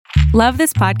Love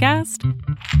this podcast?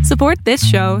 Support this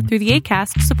show through the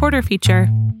Acast supporter feature.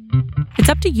 It's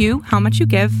up to you how much you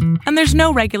give, and there's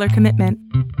no regular commitment.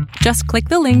 Just click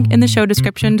the link in the show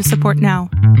description to support now.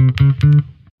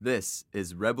 This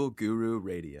is Rebel Guru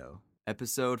Radio,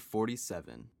 episode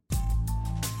 47.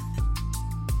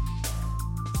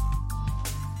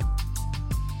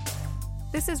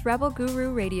 This is Rebel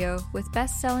Guru Radio with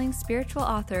best-selling spiritual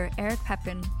author Eric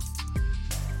Pepin.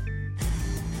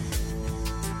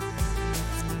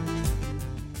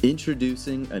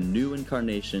 Introducing a new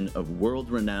incarnation of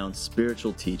world-renowned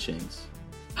spiritual teachings,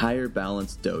 Higher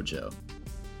Balance Dojo.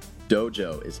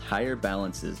 Dojo is Higher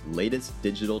Balance's latest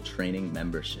digital training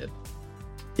membership.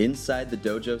 Inside the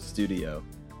Dojo studio,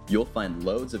 you'll find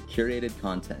loads of curated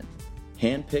content,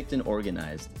 handpicked and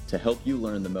organized to help you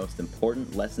learn the most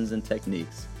important lessons and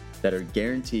techniques that are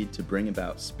guaranteed to bring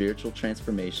about spiritual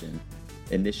transformation,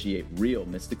 initiate real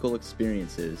mystical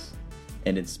experiences,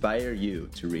 and inspire you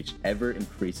to reach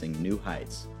ever-increasing new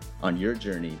heights on your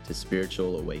journey to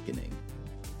spiritual awakening.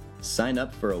 Sign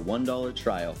up for a $1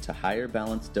 trial to Higher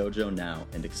Balance Dojo now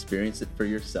and experience it for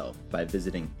yourself by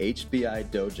visiting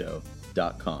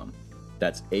hbidojo.com.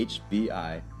 That's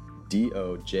hbidojo.com.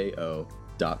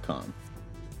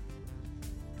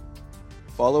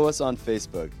 Follow us on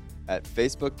Facebook at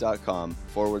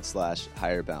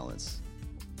facebook.com/Higher Balance.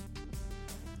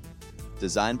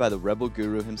 Designed by the Rebel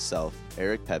Guru himself,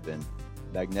 Eric Pepin,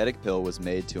 Magnetic Pill was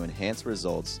made to enhance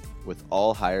results with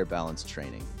all Higher Balance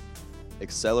training,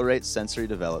 accelerate sensory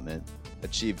development,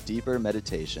 achieve deeper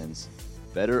meditations,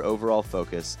 better overall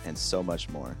focus, and so much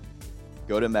more.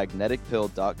 Go to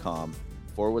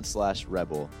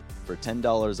magneticpill.com/rebel for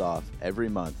 $10 off every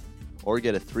month, or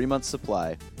get a 3-month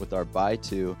supply with our buy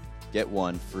 2, get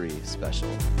 1 free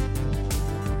special.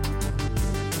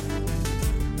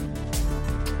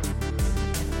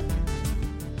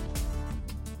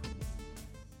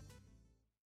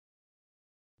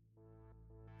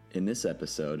 In this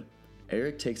episode,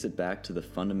 Eric takes it back to the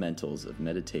fundamentals of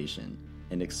meditation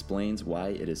and explains why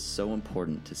it is so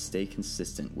important to stay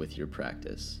consistent with your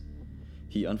practice.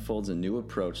 He unfolds a new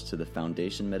approach to the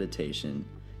foundation meditation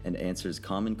and answers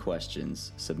common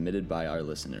questions submitted by our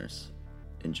listeners.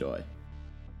 Enjoy.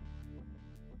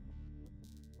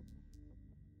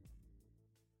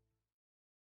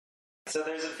 So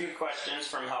there's a few questions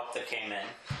from help that came in,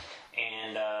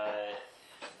 and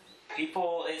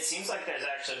people, it seems like there's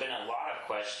actually been a lot of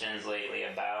questions lately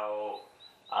about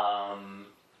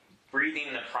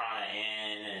breathing the prana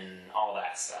in and all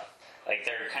that stuff. Like,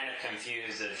 they're kind of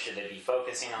confused of should they be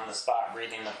focusing on the spot,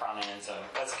 breathing the prana in, so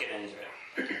let's get into it.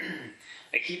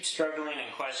 I keep struggling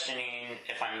and questioning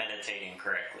if I'm meditating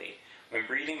correctly. When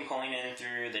breathing, pulling in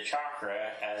through the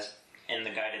chakra, as in the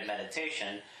guided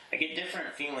meditation, I get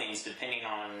different feelings depending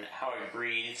on how I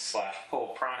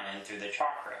breathe/pull prana in through the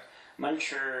chakra. I'm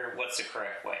unsure what's the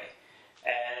correct way.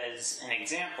 As an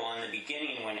example, in the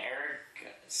beginning when Eric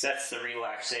sets the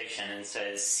relaxation and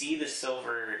says, see the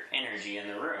silver energy in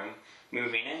the room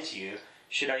moving into you,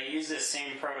 should I use this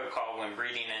same protocol when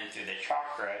breathing in through the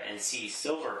chakra and see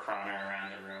silver prana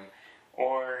around the room?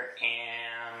 Or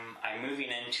am I moving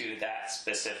into that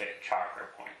specific chakra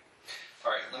point?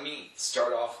 Alright, let me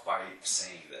start off by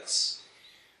saying this.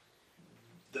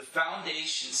 The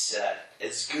foundation set,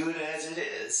 as good as it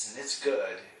is, and it's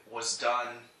good, was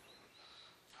done,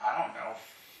 I don't know,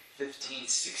 15,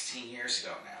 16 years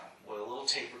ago now, with a little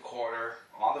tape recorder,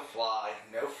 on the fly,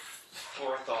 no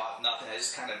forethought, nothing. I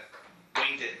just kind of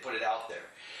winged it and put it out there.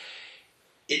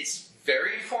 It's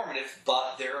very informative,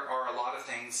 but there are a lot of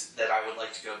things that I would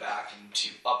like to go back and to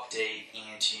update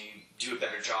and to do a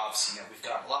better job. So, we've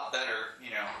gotten a lot better,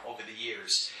 over the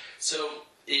years. So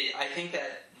I think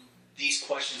that these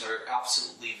questions are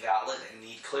absolutely valid and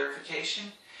need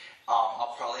clarification.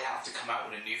 I'll probably have to come out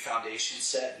with a new foundation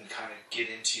set and kind of get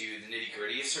into the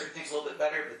nitty-gritty of certain things a little bit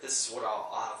better, but this is what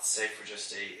I'll have to say for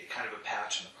just a kind of a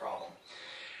patch on the problem.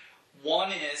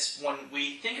 One is, when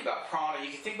we think about prana,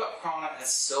 you can think about prana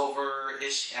as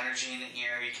silver-ish energy in the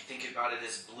air. You can think about it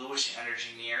as bluish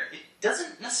energy in the air. It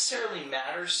doesn't necessarily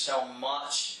matter so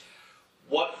much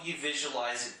what you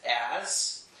visualize it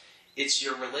as. It's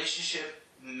your relationship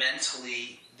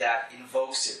mentally that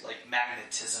invokes it, like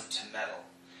magnetism to metal.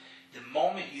 The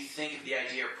moment you think of the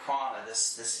idea of prana,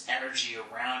 this energy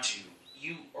around you,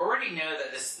 you already know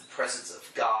that it's the presence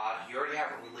of God. You already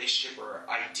have a relationship or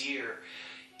idea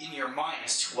in your mind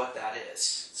as to what that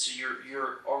is. So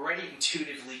you're already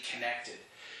intuitively connected.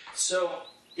 So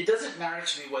it doesn't matter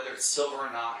to me whether it's silver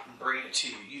or not and bring it to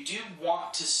you. You do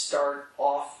want to start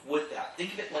off with that.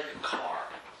 Think of it like a car.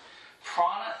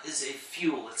 Prana is a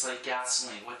fuel. It's like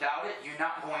gasoline. Without it, you're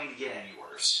not going to get anywhere.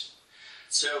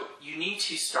 So you need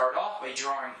to start off by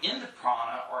drawing in the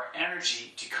prana or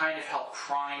energy to kind of help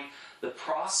prime the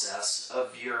process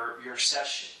of your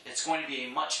session. It's going to be a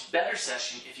much better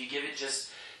session if you give it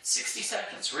just 60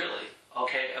 seconds, really,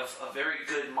 okay, of a very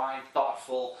good mind,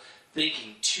 thoughtful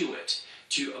thinking to it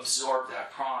to absorb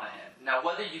that prana in. Now,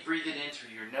 whether you breathe it in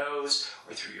through your nose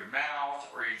or through your mouth,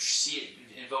 or you see it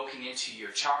invoking into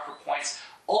your chakra points,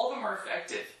 all of them are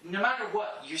effective. No matter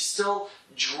what, you're still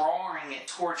drawing it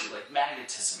towards you, like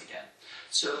magnetism again.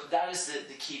 So that is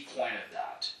the key point of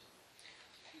that.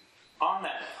 On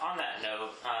that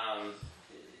note,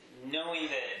 knowing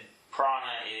that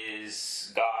prana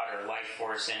is God or life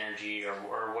force energy or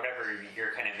whatever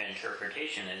your kind of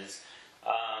interpretation is,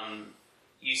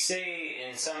 you say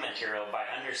in some material, by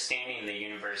understanding the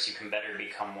universe, you can better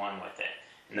become one with it.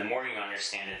 And the more you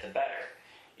understand it, the better.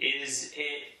 Is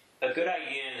it a good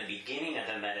idea in the beginning of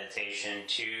the meditation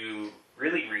to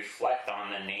really reflect on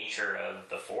the nature of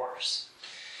the force?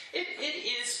 It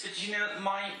is, but you know,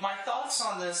 my thoughts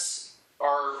on this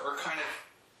are kind of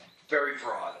very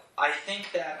broad. I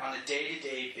think that on a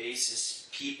day-to-day basis,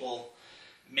 people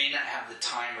may not have the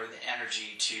time or the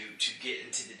energy to get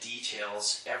into the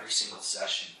details every single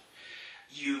session.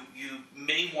 You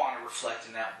may want to reflect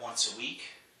on that once a week,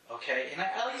 okay? And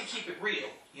I like to keep it real,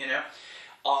 you know?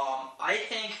 I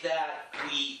think that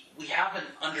we have an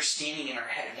understanding in our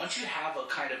head. Once you have a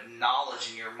kind of knowledge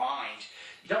in your mind,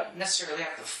 you don't necessarily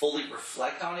have to fully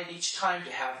reflect on it each time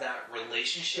to have that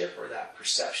relationship or that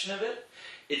perception of it.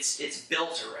 It's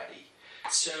built already.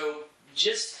 So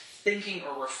just thinking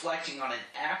or reflecting on an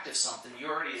act of something, you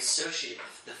already associate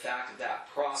the fact of that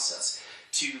process.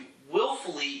 To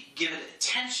willfully give it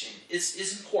attention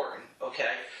is important,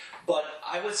 okay? But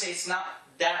I would say it's not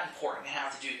that important to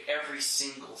have to do every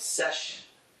single session.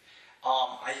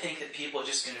 I think that people are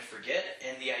just going to forget,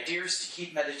 and the idea is to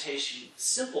keep meditation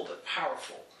simple but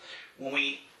powerful. When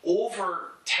we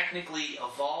over-technically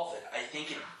evolve it, I think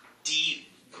it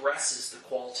degresses the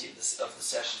quality of the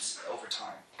sessions over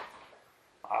time.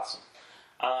 Awesome.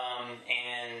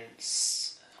 And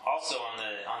also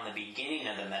on the beginning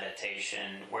of the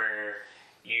meditation, where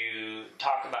you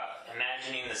talk about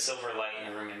imagining the silver light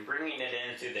in the room and bringing it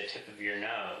in through the tip of your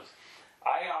nose,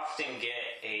 I often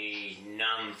get a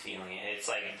numb feeling. It's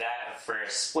like that for a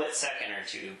split second or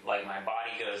two, like my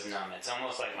body goes numb. It's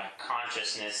almost like my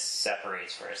consciousness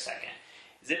separates for a second.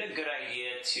 Is it a good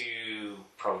idea to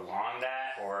prolong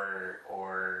that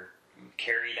or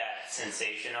carry that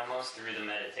sensation almost through the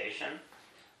meditation?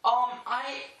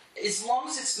 As long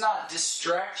as it's not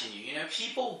distracting you. You know,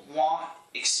 people want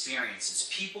experiences.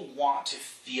 People want to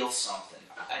feel something.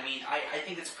 I mean, I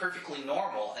think it's perfectly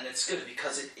normal, and it's good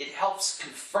because it helps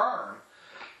confirm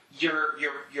your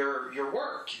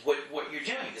work, what you're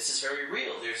doing. This is very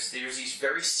real. There's these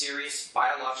very serious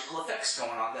biological effects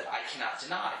going on that I cannot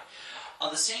deny. On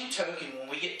the same token, when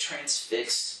we get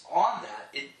transfixed on that,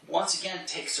 it once again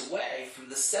takes away from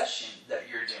the session that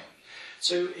you're doing.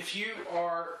 So if you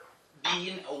are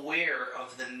being aware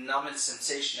of the numbing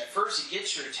sensation, at first it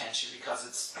gets your attention because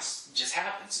it just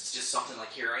happens. It's just something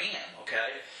like, here I am,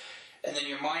 okay? And then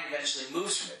your mind eventually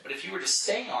moves from it. But if you were to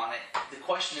stay on it, the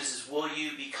question is will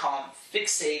you become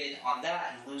fixated on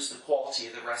that and lose the quality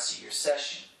of the rest of your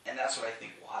session? And that's what I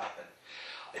think will happen.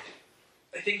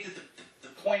 I think that the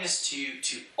point is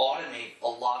to automate a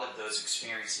lot of those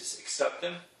experiences, accept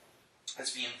them as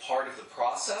being part of the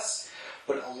process,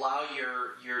 but allow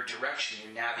your direction,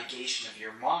 your navigation of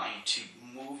your mind to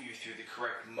move you through the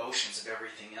correct motions of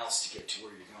everything else to get to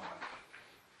where you're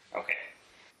going. Okay.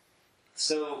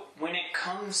 So when it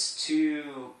comes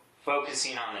to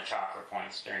focusing on the chakra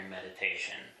points during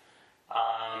meditation,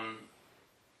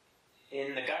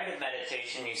 in the guided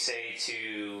meditation you say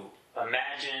to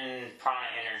imagine prana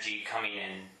energy coming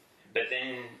in, but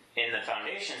then in the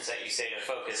foundation set you say to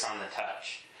focus on the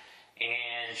touch.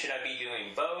 And should I be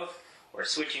doing both, or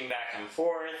switching back and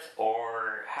forth,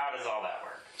 or how does all that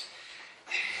work?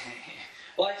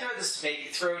 Well, I throw it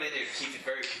in there to keep it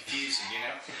very confusing, you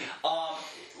know?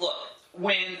 Look,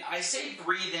 when I say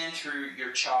breathe in through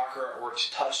your chakra or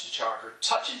to touch the chakra,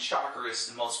 touching chakra is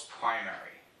the most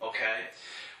primary, okay?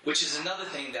 Which is another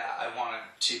thing that I wanted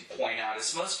to point out,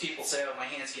 is most people say, oh, my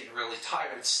hand's getting really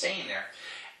tired, staying there.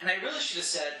 And I really should have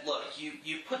said, look,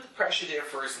 you put the pressure there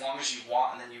for as long as you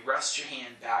want, and then you rest your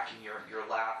hand back in your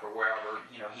lap or wherever,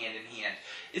 you know, hand in hand.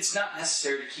 It's not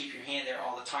necessary to keep your hand there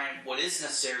all the time. What is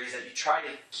necessary is that you try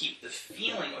to keep the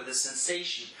feeling or the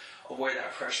sensation of where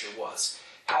that pressure was.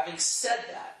 Having said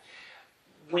that,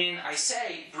 when I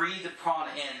say breathe the prana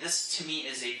in, this to me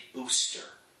is a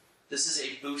booster. This is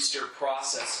a booster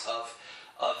process of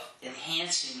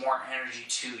enhancing more energy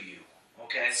to you.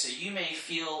 Okay, so you may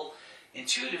feel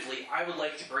intuitively, I would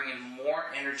like to bring in more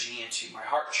energy into my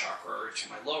heart chakra, or to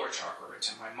my lower chakra, or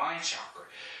to my mind chakra.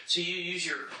 So you use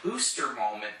your booster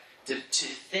moment to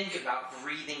think about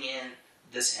breathing in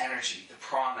this energy, the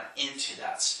prana, into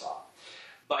that spot.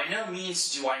 By no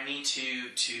means do I need to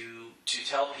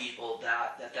tell people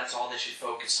that that's all they should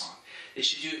focus on. They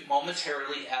should do it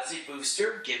momentarily as a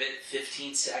booster, give it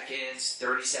 15 seconds,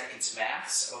 30 seconds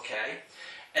max, okay?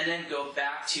 And then go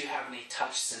back to having a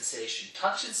touch sensation.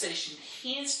 Touch sensation,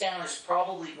 hands down, is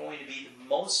probably going to be the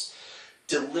most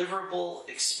deliverable,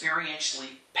 experientially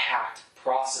packed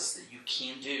process that you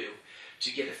can do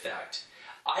to get effect.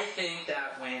 I think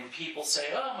that when people say,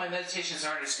 oh, my meditations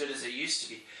aren't as good as they used to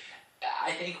be,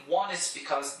 I think one is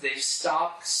because they've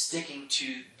stopped sticking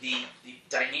to the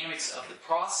dynamics of the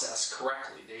process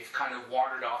correctly. They've kind of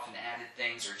wandered off and added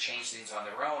things or changed things on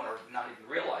their own or not even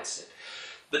realized it.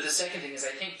 But the second thing is I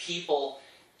think people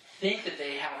think that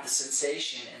they have the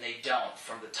sensation and they don't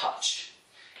from the touch.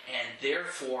 And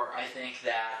therefore, I think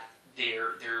that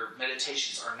their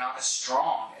meditations are not as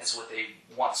strong as what they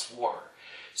once were.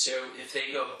 So if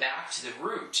they go back to the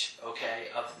root, okay,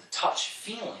 of the touch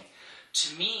feeling,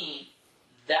 to me,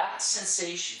 that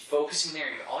sensation, focusing there,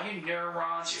 all your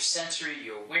neurons, your sensory,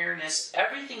 your awareness,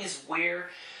 everything is where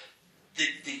the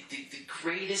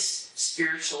greatest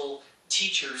spiritual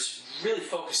teachers really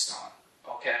focused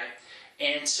on, okay?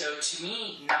 And so to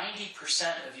me,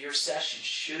 90% of your session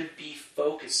should be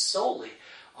focused solely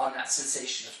on that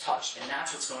sensation of touch. And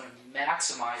that's what's going to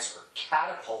maximize or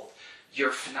catapult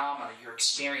your phenomena, your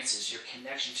experiences, your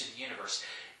connection to the universe.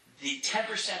 The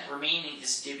 10% remaining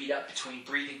is divvied up between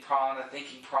breathing prana,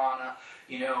 thinking prana,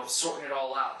 sorting it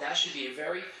all out. That should be a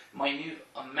very minute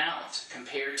amount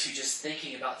compared to just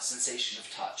thinking about the sensation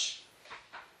of touch.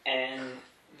 And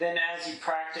then as you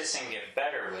practice and get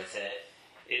better with it,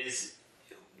 is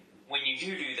when you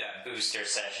do that booster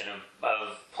session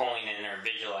of pulling in or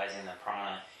visualizing the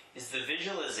prana, is the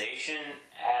visualization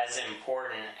as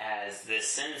important as the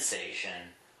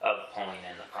sensation of pulling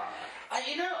in the prana?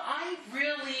 I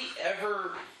really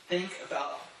ever think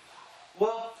about,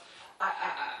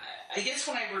 I guess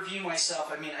when I review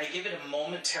myself, I give it a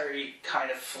momentary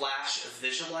kind of flash of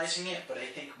visualizing it, but I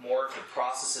think more of the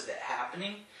process of it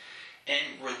happening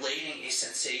and relating a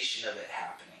sensation of it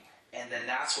happening. And then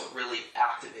that's what really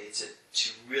activates it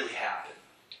to really happen.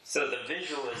 So the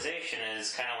visualization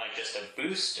is kind of like just a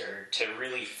booster to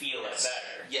really feel it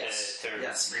better. Yes.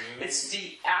 It's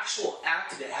the actual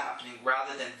act of it happening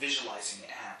rather than visualizing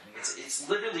it happening. It's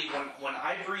literally when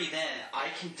I breathe in, I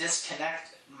can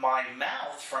disconnect my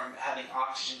mouth from having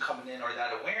oxygen coming in or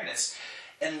that awareness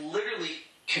and literally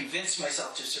convince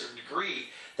myself to a certain degree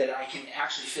that I can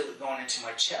actually feel it going into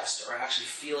my chest or actually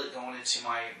feel it going into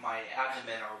my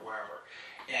abdomen or wherever.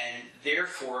 And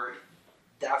therefore,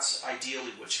 that's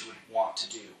ideally what you would want to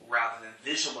do. Rather than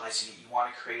visualizing it, you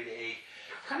want to create a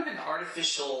kind of an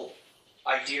artificial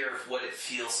idea of what it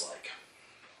feels like.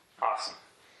 Awesome.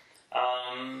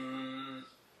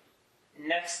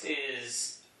 Next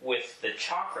is with the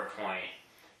chakra point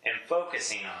and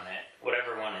focusing on it,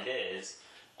 whatever one it is,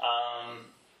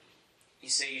 you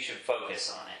say you should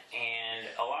focus on it. And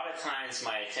a lot of times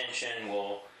my attention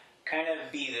will kind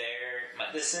of be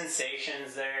there, the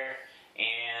sensation's there,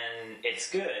 and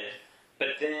it's good,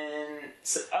 but then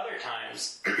other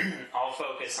times I'll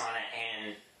focus on it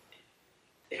and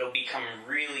it'll become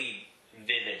really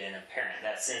vivid and apparent.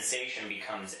 That sensation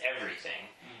becomes everything.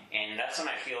 And that's when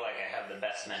I feel like I have the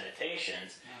best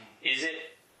meditations. Is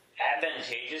it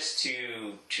advantageous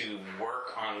to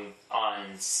work on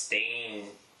staying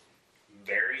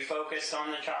very focused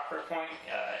on the chakra point,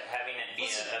 having it be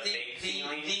a big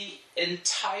feeling? The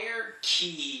entire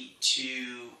key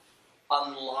to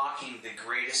unlocking the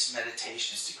greatest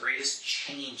meditations, the greatest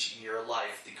change in your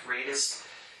life, the greatest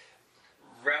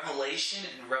revelation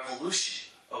and revolution,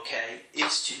 okay,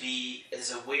 is to be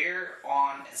as aware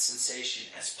on a sensation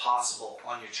as possible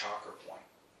on your chakra point,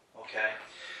 okay?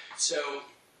 So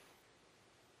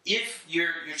if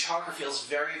your chakra feels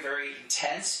very, very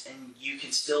intense and you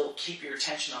can still keep your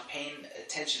attention on paying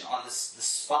attention on the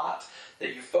spot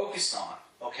that you're focused on,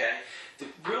 okay, the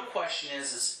real question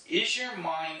is your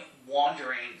mind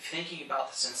wandering, thinking about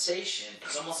the sensation?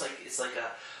 It's almost like it's like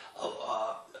a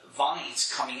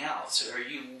vines coming out. So are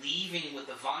you leaving with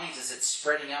the vines as it's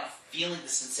spreading out, feeling the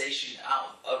sensation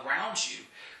out around you,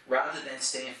 rather than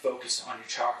staying focused on your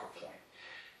chakra point?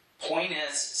 Point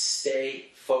is,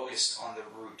 stay focused on the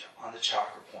root, on the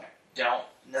chakra point. Don't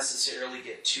necessarily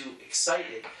get too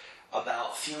excited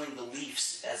about feeling the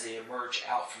leaves as they emerge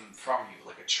out from you,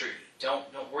 like a tree. Don't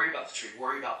worry about the tree.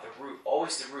 Worry about the root.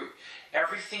 Always the root.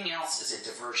 Everything else is a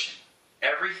diversion.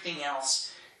 Everything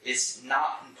else is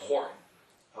not important.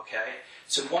 Okay?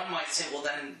 So one might say, well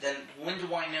then when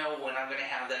do I know when I'm going to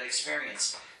have that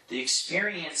experience? The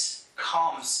experience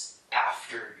comes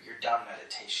after you're done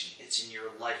meditation. It's in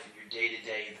your life, in your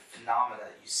day-to-day, the phenomena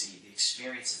that you see, the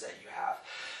experiences that you have,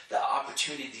 the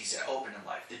opportunities that open in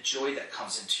life, the joy that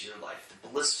comes into your life, the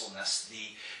blissfulness,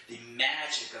 the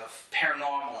magic of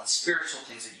paranormal and spiritual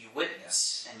things that you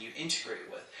witness and you integrate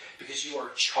with, because you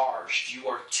are charged, you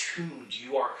are tuned,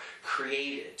 you are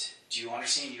created. Do you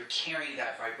understand? You're carrying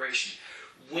that vibration.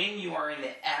 When you are in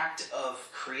the act of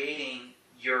creating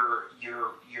your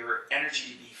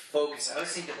energy to be focused, I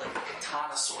always think of like the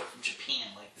katana sword from Japan,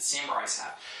 like the samurais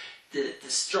have. The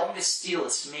strongest steel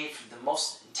is made from the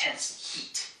most intense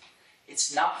heat.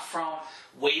 It's not from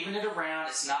waving it around.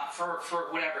 It's not for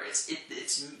whatever. It's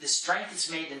the strength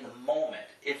is made in the moment.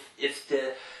 If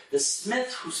the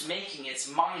smith who's making its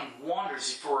mind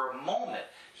wanders for a moment,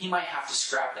 he might have to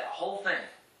scrap that whole thing.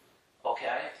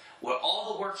 Okay? With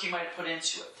all the work he might have put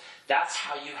into it. That's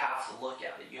how you have to look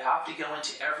at it. You have to go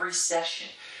into every session.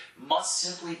 Must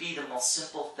simply be the most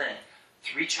simple thing.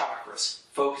 3 chakras.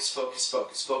 Focus, focus,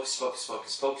 focus, focus, focus,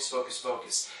 focus, focus, focus,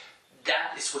 focus.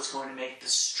 That is what's going to make the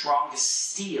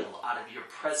strongest steel out of your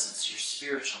presence, your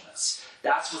spiritualness.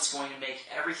 That's what's going to make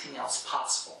everything else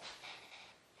possible.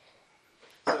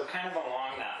 So kind of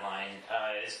along that line,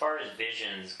 as far as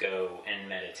visions go in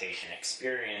meditation,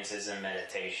 experiences in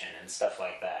meditation and stuff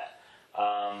like that.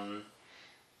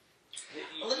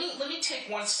 Let me take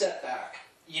one step back.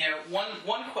 You know,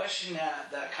 one question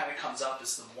that kind of comes up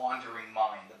is the wandering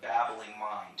mind, the babbling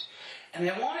mind. And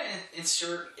I want to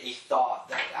insert a thought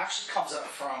that actually comes up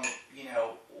from,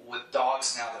 with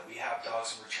dogs now that we have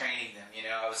dogs and we're training them.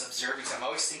 I was observing, I'm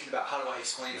always thinking about how do I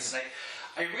explain this. And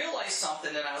I realized something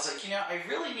and I was like, I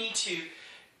really need to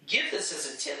give this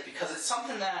as a tip because it's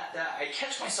something that I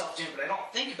catch myself doing, but I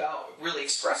don't think about really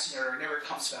expressing it or it never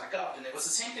comes back up. And it was the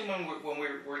same thing when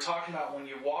we're talking about when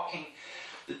you're walking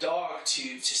the dog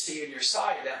to stay on your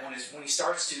side, that when he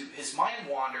starts to, his mind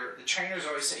wander, the trainers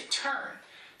always say, turn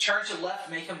to the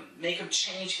left, make him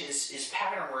change his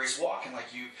pattern where he's walking. Like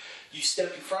you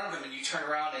step in front of him and you turn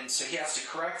around, and so he has to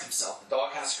correct himself. The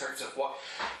dog has to correct himself.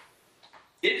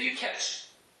 If you catch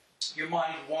your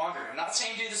mind wandering, I'm not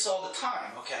saying do this all the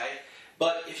time, okay?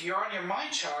 But if you're on your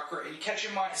mind chakra and you catch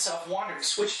your mind self wandering,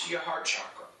 switch to your heart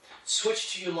chakra.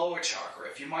 Switch to your lower chakra.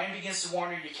 If your mind begins to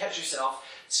wander and you catch yourself,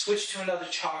 switch to another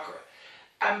chakra.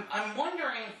 I'm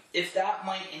wondering if that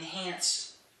might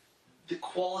enhance the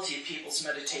quality of people's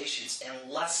meditations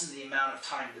and lessen the amount of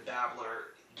time the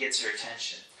babbler gets your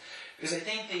attention. Because I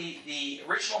think the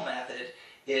original method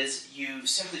is you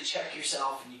simply check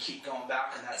yourself and you keep going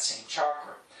back in that same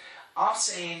chakra. I'm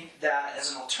saying that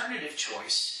as an alternative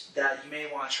choice that you may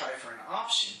want to try for an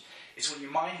option is when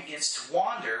your mind begins to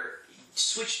wander,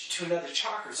 switch to another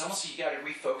chakra. It's almost like you got to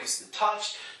refocus the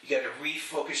touch, you got to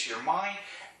refocus your mind.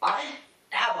 I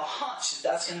have a hunch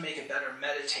that's going to make a better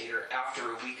meditator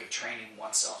after a week of training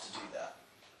oneself to do that.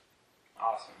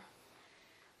 Awesome.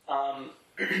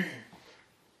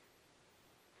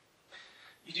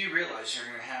 You do realize you're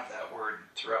going to have that word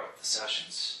throughout the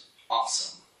sessions.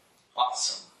 Awesome.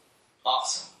 Awesome.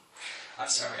 Awesome. I'm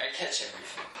sorry, I catch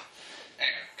everything.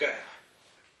 Anyway, go ahead.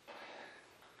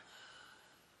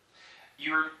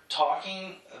 You were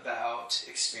talking about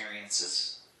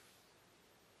experiences.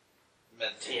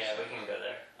 Meditation. Yeah, we can go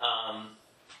there.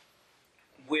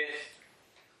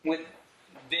 With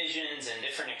visions and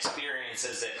different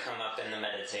experiences that come up in the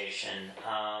meditation,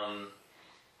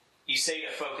 you say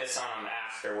to focus on them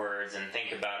afterwards and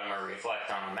think about them or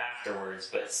reflect on them afterwards,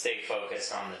 but stay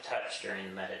focused on the touch during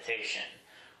the meditation.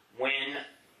 When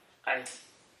I'm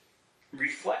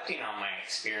reflecting on my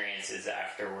experiences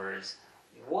afterwards,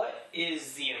 what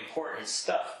is the important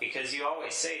stuff? Because you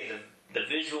always say the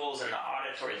visuals and the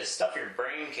auditory, the stuff your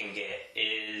brain can get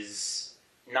is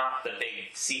not the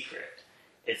big secret.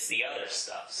 It's the other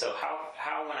stuff. So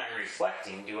how when I'm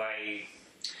reflecting, do I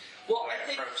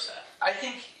approach that? I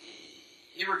think,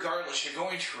 irregardless, you're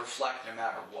going to reflect no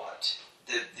matter what.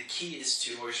 The key is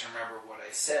to always remember what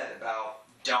I said about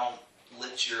don't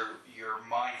let your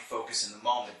mind focus in the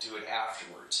moment, do it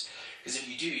afterwards. Because if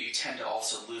you do, you tend to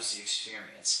also lose the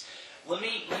experience. Let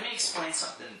me explain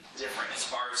something different as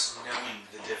far as knowing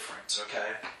the difference,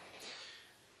 okay?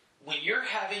 When you're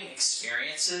having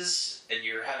experiences and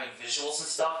you're having visuals and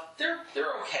stuff, they're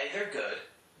okay, they're good,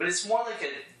 but it's more like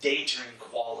a daydream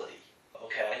quality,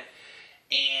 okay?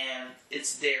 And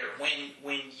it's there.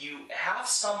 When you have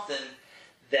something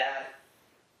that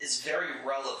is very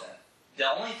relevant, the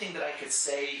only thing that I could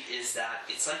say is that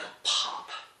it's like a pop.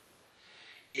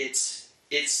 It's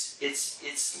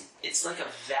it's like a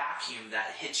vacuum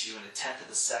that hits you in a tenth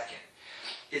of a second.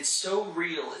 It's so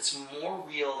real. It's more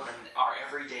real than our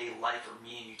everyday life or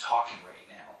me and you talking right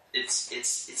now. It's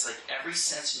like every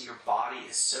sense in your body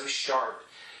is so sharp,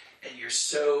 and you're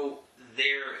so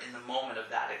there in the moment of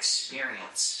that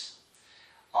experience.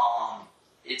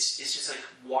 It's just like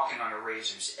walking on a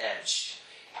razor's edge.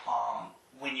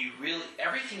 When you really,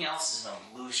 everything else is an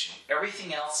illusion.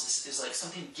 Everything else is like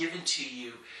something given to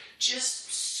you,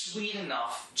 just sweet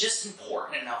enough, just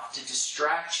important enough to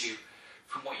distract you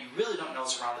from what you really don't know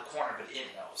is around the corner, but it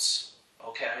knows.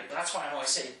 Okay? That's why I always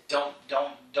say, don't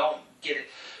get it.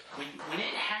 When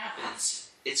it happens,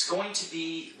 it's going to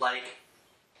be like,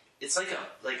 it's like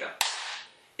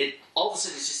it all of a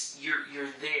sudden it's just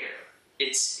you're there.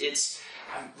 It's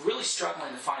I'm really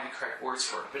struggling to find the correct words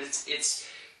for it, but it's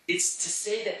to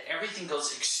say that everything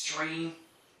goes extreme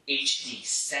HD,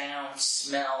 sound,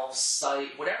 smell,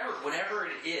 sight, whatever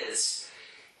it is,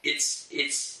 it's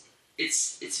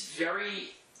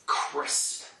very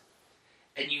crisp.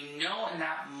 And you know in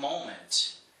that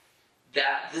moment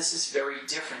that this is very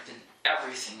different than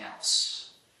everything else.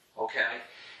 Okay?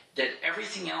 That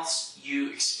everything else you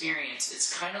experience,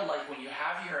 it's kind of like when you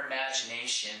have your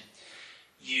imagination,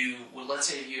 let's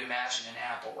say you imagine an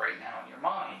apple right now in your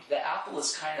mind. The apple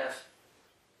is kind of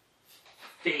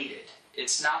faded.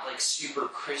 It's not like super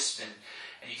crisp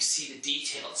and you see the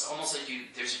detail. It's almost like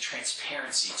there's a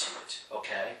transparency to it,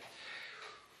 okay?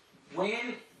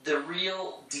 When the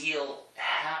real deal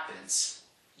happens,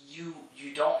 you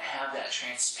don't have that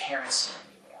transparency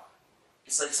anymore.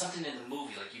 It's like something in the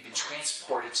movie, like you've been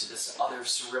transported to this other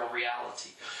surreal reality.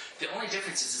 The only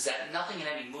difference is that nothing in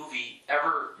any movie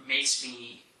ever makes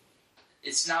me,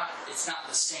 it's not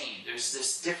the same. There's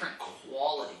this different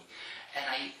quality. And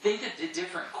I think that the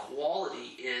different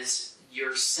quality is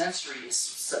your sensory is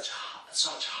so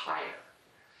much higher.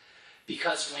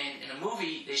 Because when in a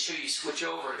movie they show you switch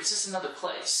over, it's just another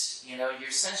place. You know,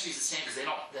 your sensory is the same because they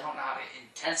don't know how to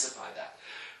intensify that.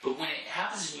 But when it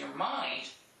happens in your mind,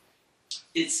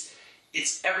 it's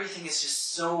everything is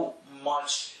just so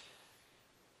much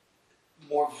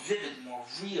more vivid, more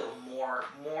real, more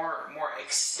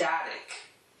ecstatic.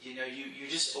 You know, you're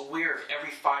just aware of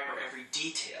every fiber, every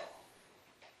detail.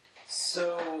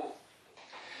 So,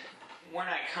 when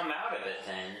I come out of it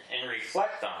then and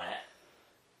reflect on it,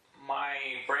 my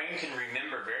brain can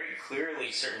remember very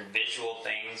clearly certain visual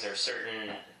things or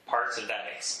certain parts of that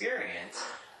experience,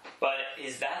 but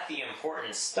is that the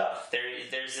important stuff?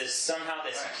 There's this somehow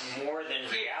this more than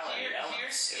reality element.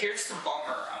 Here's the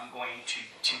bummer I'm going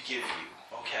to give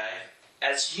you, okay?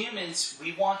 As humans,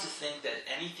 we want to think that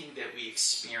anything that we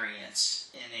experience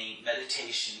in a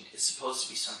meditation is supposed to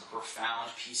be some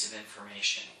profound piece of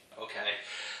information, okay?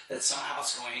 That somehow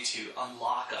it's going to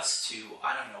unlock us to,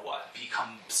 I don't know what,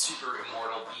 become super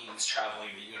immortal beings traveling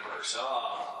the universe.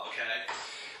 Oh, okay?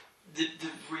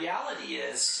 The reality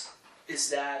is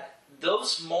that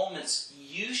those moments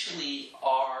usually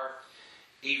are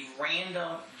a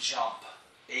random jump,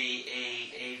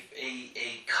 a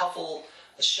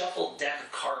shuffled deck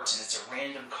of cards, and it's a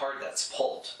random card that's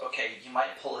pulled. Okay, you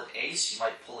might pull an ace, you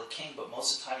might pull a king, but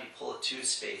most of the time you pull a two of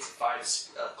spades, a five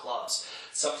of clubs,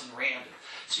 something random.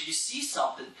 So you see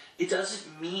something, it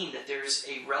doesn't mean that there's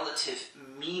a relative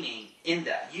meaning in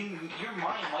that. Your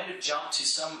mind might have jumped to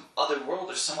some other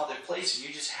world or some other place, and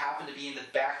you just happen to be in the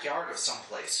backyard of some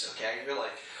place, okay? And you're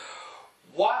like,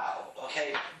 wow,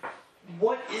 okay,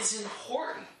 what is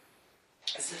important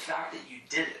is the fact that you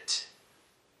did it.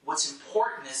 What's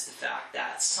important is the fact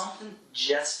that something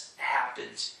just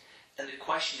happened, and the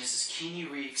question is can you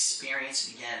re-experience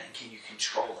it again, and can you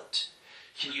control it?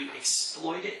 Can you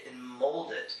exploit it and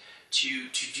mold it to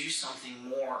do something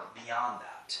more beyond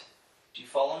that? Do you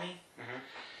follow me? Mm-hmm.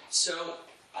 So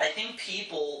I think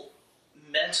people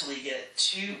mentally get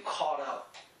too caught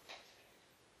up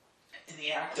in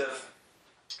the act of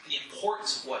the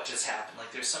importance of what just happened.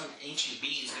 Like there's some ancient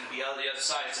being who's going to be out on the other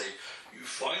side and say, "You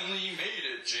finally made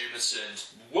it,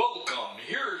 Jameson. Welcome.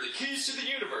 Here are the keys to the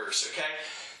universe." Okay?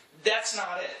 That's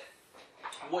not it.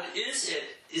 What is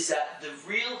it is that the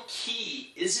real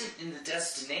key isn't in the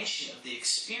destination of the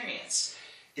experience.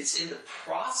 It's in the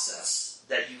process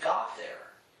that you got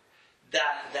there.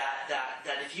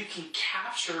 That if you can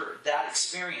capture that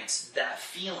experience, that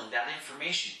feeling, that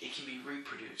information, it can be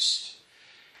reproduced.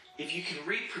 If you can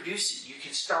reproduce it, you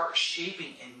can start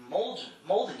shaping and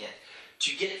molding it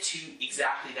to get to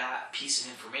exactly that piece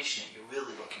of information that you're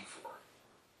really looking for.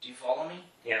 Do you follow me?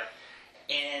 Yeah.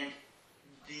 And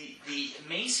the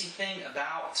amazing thing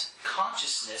about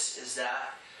consciousness is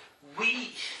that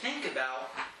we think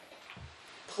about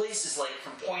places like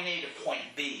from point A to point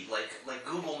B, like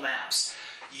Google Maps.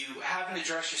 You have an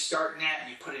address you're starting at, and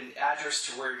you put an address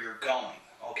to where you're going,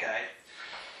 okay?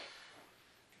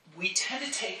 We tend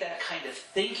to take that kind of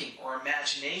thinking or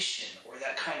imagination or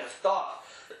that kind of thought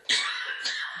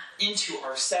into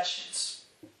our sessions.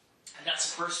 And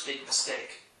that's the first big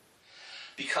mistake.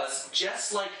 Because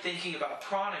just like thinking about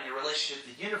prana and your relationship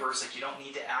with the universe, like you don't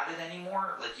need to add it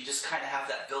anymore, like you just kind of have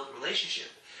that built relationship.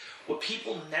 What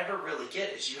people never really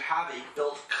get is you have a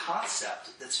built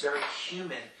concept that's very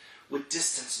human with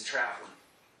distance and traveling.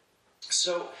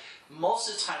 So most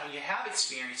of the time when you have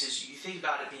experiences, you think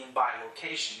about it being by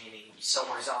location, meaning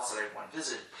somewhere else that I want to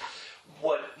visit.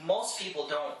 What most people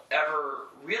don't ever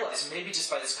realize, and maybe just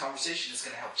by this conversation is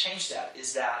going to help change that,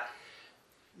 is that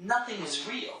nothing is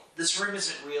real. This room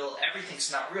isn't real,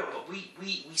 everything's not real, but we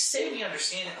say we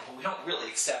understand it, but we don't really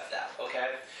accept that, okay?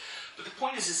 But the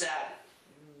point is that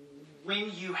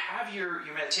when you have your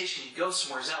meditation, you go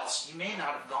somewhere else, you may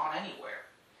not have gone anywhere.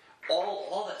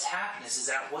 All that's happened is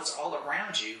that what's all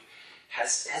around you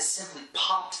has simply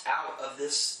popped out of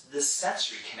this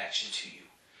sensory connection to you.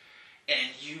 And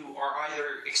you are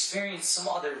either experiencing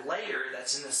some other layer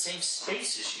that's in the same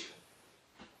space as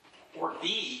you, or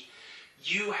B,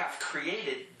 you have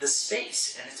created the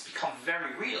space and it's become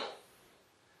very real.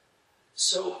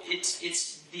 So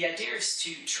it's the idea is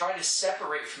to try to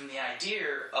separate from the idea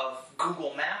of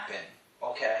Google mapping,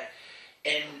 okay?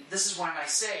 And this is when I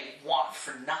say want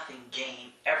for nothing,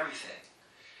 gain everything.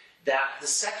 That the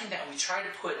second that we try to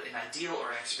put an ideal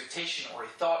or an expectation or a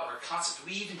thought or a concept,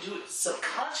 we even do it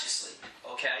subconsciously,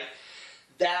 okay?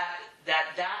 That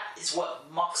is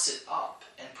what mucks it up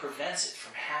and prevents it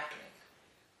from happening.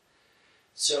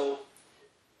 So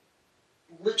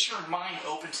let your mind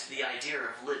open to the idea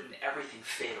of letting everything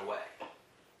fade away.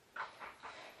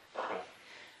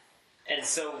 And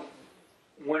so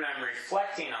when I'm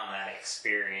reflecting on that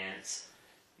experience,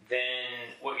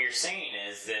 then what you're saying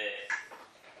is that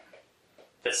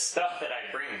the stuff that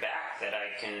I bring back that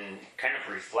I can kind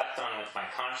of reflect on with my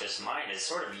conscious mind is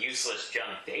sort of useless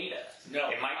junk data. No,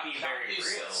 it might be very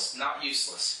useless, real. Not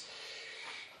useless.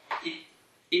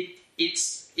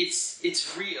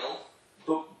 It's real,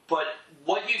 but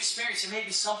what you experience, it may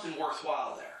be something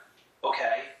worthwhile there.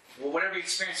 Okay? Well, whatever you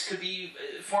experience could be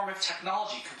a form of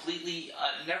technology completely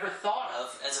never thought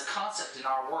of as a concept in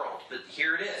our world, but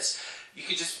here it is. You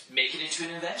could just make it into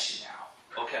an invention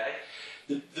now. Okay?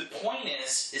 The point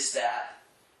is that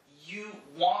you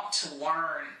want to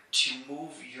learn to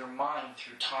move your mind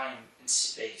through time and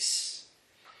space.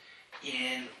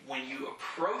 And when you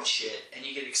approach it and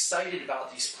you get excited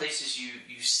about these places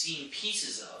you've seen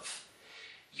pieces of,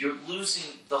 you're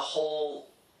losing the whole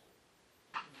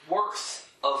worth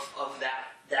of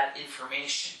that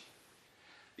information.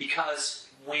 Because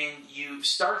when you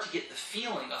start to get the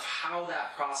feeling of how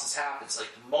that process happens, like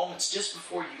the moments just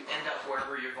before you end up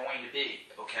wherever you're going to be,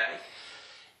 okay?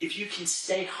 If you can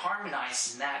stay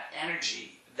harmonized in that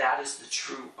energy, that is the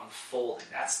true unfolding.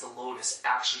 That's the lotus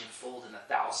actually unfold in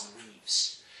 1,000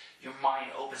 leaves. Your mind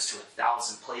opens to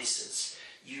 1,000 places.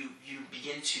 You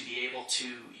begin to be able to,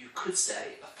 you could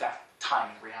say, affect time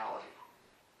and reality.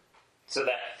 So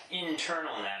that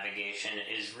internal navigation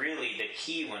is really the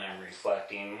key when I'm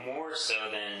reflecting, more so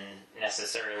than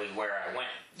necessarily where I went.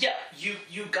 Yeah,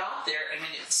 you got there, I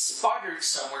mean, it sputtered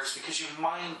somewhere because your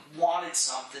mind wanted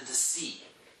something to see.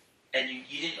 And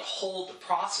you didn't hold the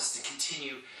process to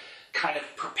continue kind of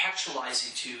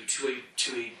perpetualizing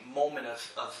to a moment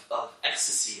of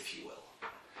ecstasy, if you will.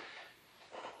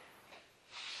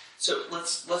 So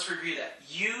let's review that.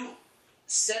 You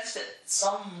sensed at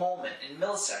some moment in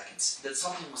milliseconds that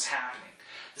something was happening.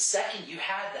 The second you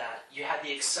had that, you had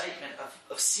the excitement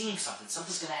of seeing something.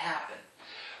 Something's going to happen.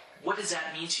 What does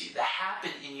that mean to you? That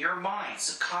happened in your mind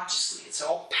subconsciously. It's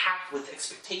all packed with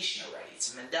expectation already.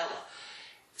 It's Mandela.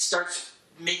 It starts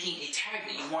making a tag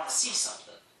that you want to see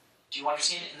something. Do you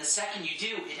understand it? And the second you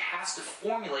do, it has to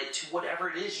formulate to whatever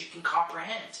it is you can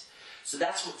comprehend. So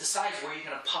that's what decides where you're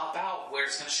going to pop out, where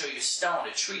it's going to show you a stone,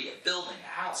 a tree, a building, a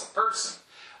house, a person.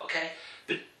 Okay?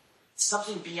 But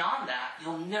something beyond that,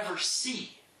 you'll never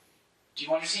see. Do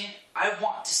you understand? I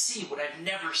want to see what I've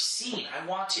never seen. I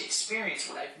want to experience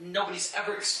what nobody's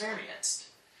ever experienced.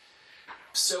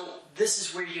 So this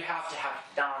is where you have to have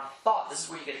non-thought. This is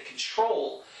where you get to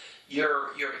control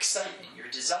your excitement, your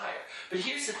desire. But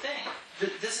here's the thing.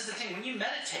 This is the thing. When you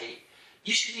meditate,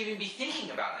 you shouldn't even be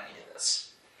thinking about any of this.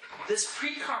 This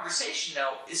pre-conversation,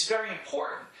 though, is very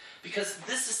important Because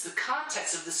this is the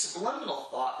context of the subliminal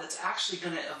thought that's actually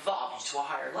going to evolve you to a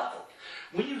higher level.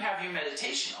 When you have your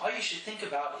meditation, all you should think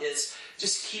about is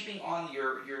just keeping on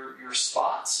your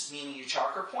spots, meaning your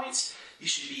chakra points. You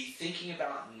should be thinking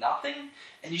about nothing,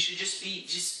 and you should just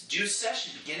do a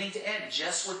session beginning to end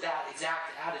just with that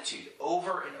exact attitude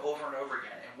over and over and over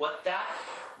again. And what that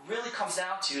really comes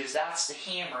down to is that's the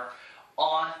hammer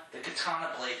on the katana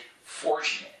blade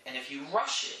forging it. And if you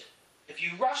rush it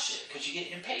because you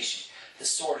get impatient, the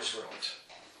sword is ruined.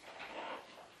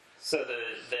 So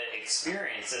the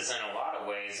experiences in a lot of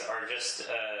ways are just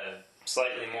a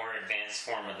slightly more advanced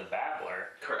form of the babbler.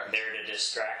 Correct. There to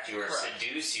distract you or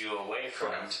seduce you away from.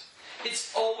 Correct.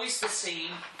 It's always the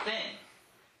same thing.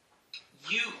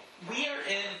 We are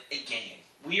in a game.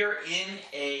 We are in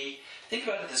a... Think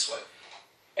about it this way.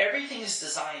 Everything is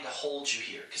designed to hold you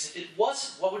here. Because if it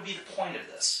wasn't, what would be the point of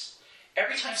this?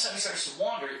 Every time something starts to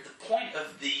wander, the point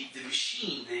of the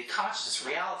machine, the consciousness,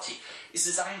 reality, is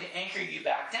designed to anchor you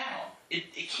back down.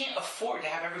 It can't afford to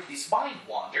have everybody's mind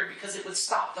wander because it would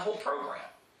stop the whole program.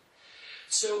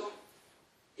 So,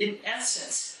 in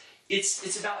essence,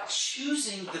 it's about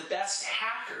choosing the best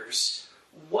hackers,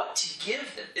 what to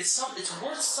give them. It's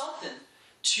worth something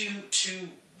to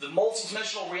the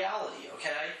multidimensional reality,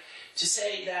 okay? To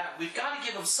say that we've got to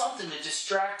give him something to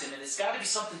distract him, and it's got to be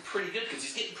something pretty good because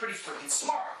he's getting pretty freaking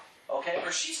smart, okay?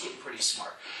 Or she's getting pretty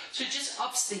smart. So it just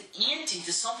ups the ante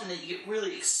to something that you get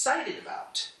really excited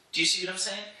about. Do you see what I'm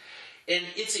saying? And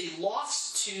it's a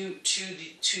loss to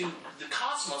the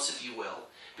cosmos, if you will,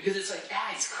 because it's like,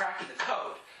 he's cracking the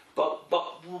code. But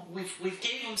we've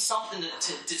gave him something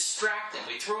to distract him.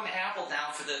 We threw an apple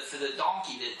down for the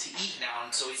donkey to eat now,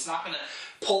 and so he's not going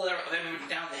to pull everybody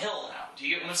down the hill now. Do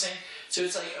you get what I'm saying? So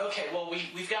it's like, okay, well,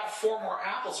 we've got 4 more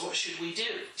apples. What should we do?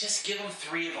 Just give him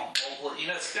 3 of them. Well,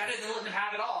 it's better than letting him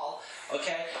have it all.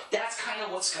 Okay, that's kind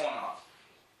of what's going on.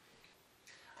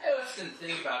 I often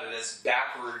think about it as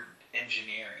backward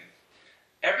engineering.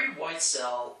 Every white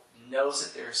cell knows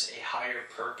that there's a higher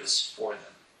purpose for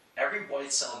them. Every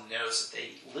white cell knows that they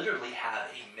literally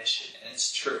have a mission, and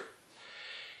it's true.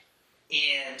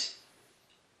 And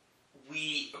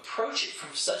we approach it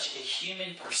from such a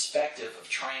human perspective of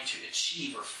trying to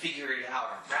achieve or figure it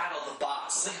out or rattle the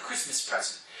box. It's like a Christmas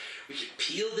present. We can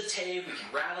peel the tape, we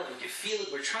can rattle it, we can feel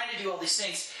it. We're trying to do all these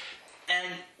things,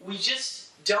 and we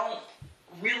just don't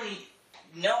really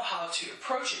know how to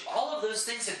approach it. All of those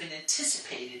things have been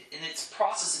anticipated in its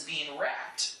process of being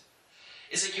wrapped.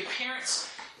 It's like your parents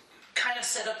kind of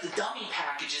set up the dummy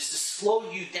packages to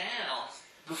slow you down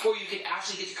before you could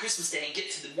actually get to Christmas Day and get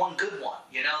to the one good one.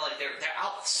 Like they're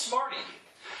outsmarting you.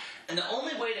 And the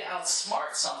only way to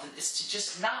outsmart something is to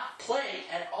just not play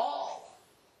at all.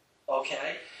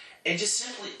 Okay? And just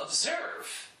simply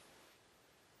observe.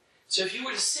 So if you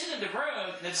were to sit in the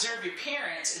room and observe your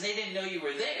parents and they didn't know you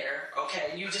were there, okay,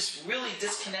 and you just really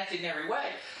disconnected in every way,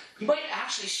 you might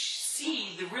actually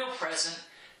see the real present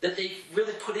that they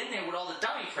really put in there with all the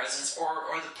dummy presents, or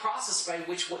the process by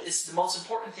which what is the most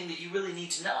important thing that you really need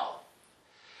to know.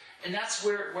 And that's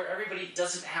where everybody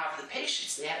doesn't have the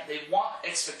patience. They want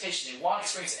expectation, they want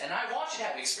experience, and I want you to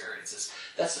have experiences.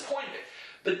 That's the point of it.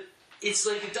 But it's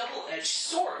like a double-edged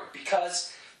sword,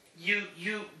 because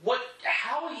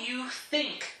how you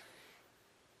think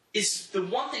is the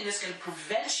one thing that's going to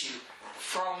prevent you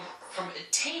from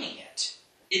attaining it.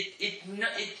 It's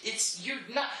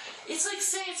like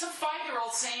saying some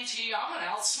 5-year-old saying to you, I'm going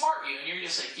to outsmart you, and you're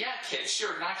just like, yeah, kid,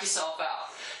 sure, knock yourself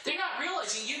out. They're not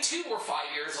realizing you too were 5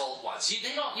 years old once. The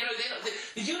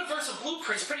universal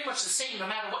blueprint's pretty much the same no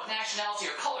matter what nationality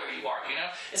or color you are.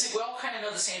 It's like we all kind of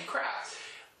know the same crap.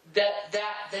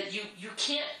 That you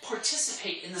can't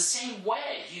participate in the same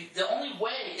way. The only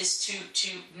way is to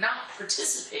not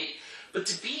participate, but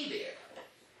to be there.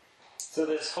 So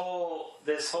this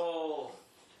whole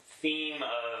theme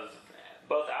of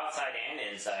both outside and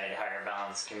inside higher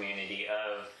balance community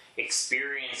of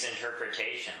experience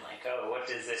interpretation, like, what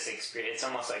does this experience? It's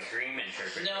almost like dream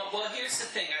interpretation. No, well, here's the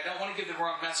thing. I don't want to give the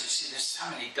wrong message. See, there's so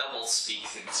many double speak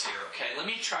things here. Okay, let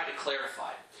me try to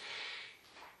clarify.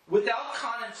 Without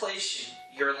contemplation,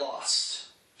 you're lost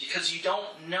because you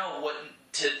don't know what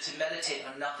to meditate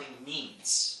on nothing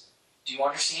means. Do you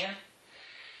understand?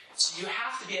 So you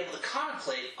have to be able to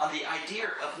contemplate on the idea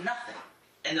of nothing.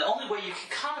 And the only way you can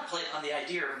contemplate on the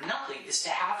idea of nothing is to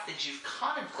have things you've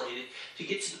contemplated to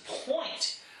get to the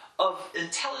point of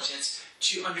intelligence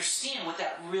to understand what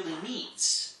that really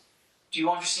means. Do you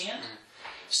understand? Mm-hmm.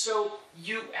 So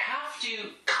you have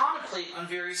to contemplate on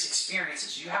various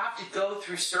experiences. You have to go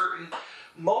through certain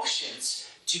motions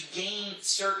to gain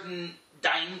certain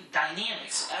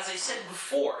dynamics. As I said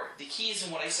before, the key is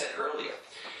in what I said earlier.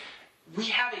 we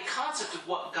have a concept of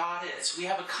what God is. We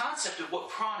have a concept of what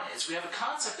prana is. We have a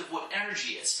concept of what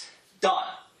energy is. Done.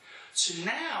 So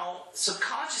now,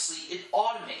 subconsciously, it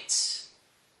automates.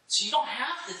 So you don't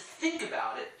have to think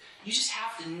about it. You just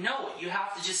have to know it. You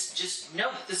have to just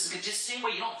know that this is just the same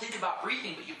way you don't think about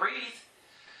breathing, but you breathe.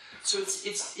 So it's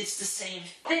the same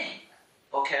thing.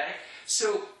 Okay?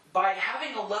 So by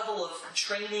having a level of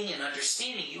training and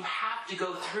understanding, you have to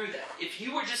go through that. If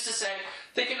you were just to say,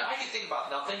 I can think about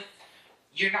nothing,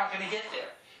 you're not going to get there.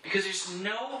 Because there's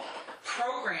no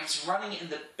programs running in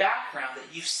the background that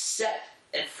you've set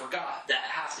and forgot that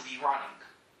have to be running.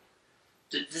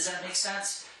 Does that make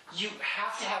sense? You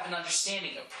have to have an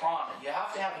understanding of prana. You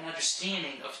have to have an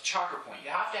understanding of chakra point. You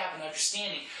have to have an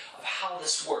understanding of how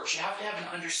this works. You have to have an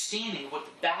understanding of what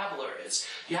the babbler is.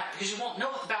 Because you won't know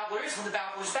what the babbler is when the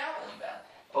babbler's babbling then.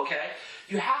 Okay?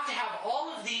 You have to have all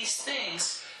of these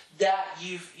things that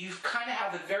you've kind of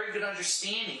have a very good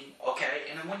understanding, okay?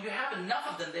 And then when you have enough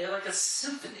of them, they're like a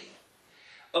symphony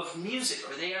of music,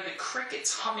 or they are the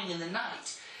crickets humming in the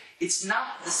night. It's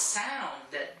not the sound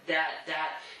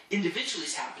that individually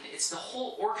is happening. It's the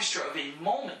whole orchestra of a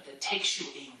moment that takes you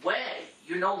away.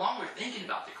 You're no longer thinking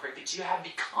about the crickets. You have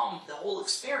become the whole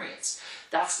experience.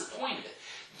 That's the point of it.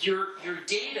 Your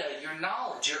data, your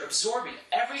knowledge, you're absorbing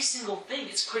every single thing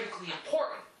is critically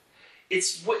important.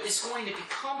 It's what is going to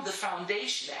become the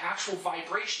foundation, the actual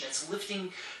vibration that's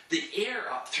lifting the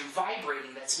air up through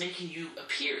vibrating, that's making you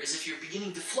appear as if you're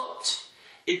beginning to float.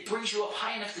 It brings you up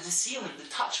high enough to the ceiling to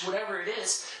touch whatever it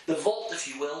is, the vault, if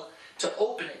you will, to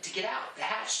open it, to get out, the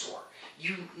hatch door.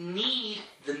 You need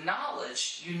the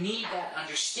knowledge, you need that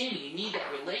understanding, you need that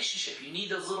relationship, you need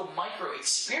those little micro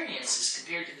experiences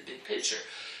compared to the big picture.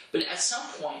 But at some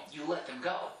point, you let them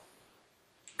go.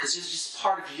 Because it's just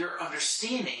part of your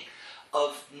understanding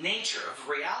of nature, of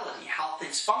reality, how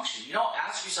things function. You don't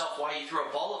ask yourself why you throw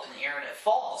a ball up in the air and it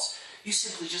falls. You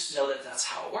simply just know that that's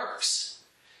how it works.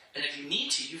 And if you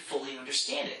need to, you fully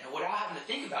understand it. And without having to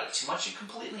think about it too much, you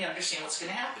completely understand what's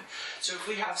going to happen. So if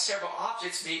we have several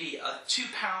objects, maybe a 2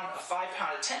 pound, a 5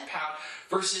 pound, a 10 pound,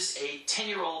 versus a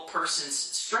 10-year-old person's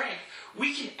strength,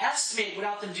 we can estimate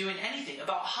without them doing anything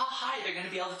about how high they're going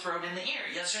to be able to throw it in the air,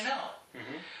 yes or no?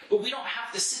 Mm-hmm. But we don't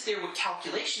have to sit there with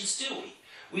calculations, do we?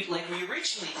 Like we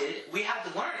originally did, we had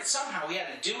to learn it somehow. We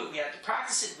had to do it, we had to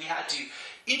practice it, we had to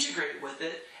integrate with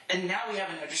it, and now we have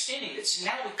an understanding of it. So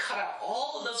now we cut out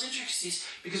all of those intricacies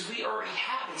because we already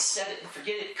have a set it and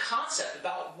forget it concept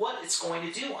about what it's going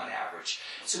to do on average.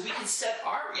 So we can set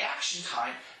our reaction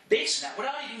time based on that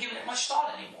without even giving it much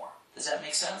thought anymore. Does that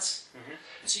make sense? Mm-hmm.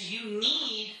 So you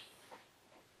need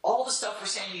all the stuff we're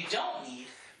saying you don't need,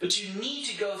 but you need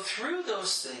to go through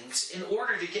those things in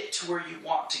order to get to where you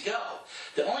want to go.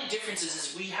 The only difference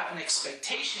is we have an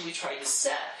expectation we try to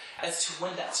set as to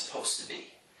when that's supposed to be.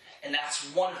 And that's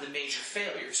one of the major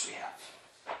failures we have.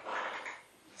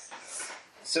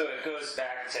 So it goes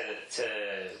back to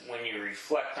when you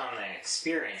reflect on the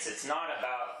experience, it's not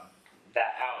about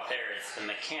that out there, it's the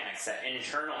mechanics, that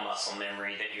internal muscle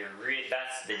memory that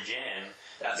that's the gym.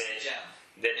 That's the gym.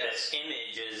 That this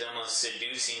image is almost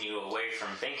seducing you away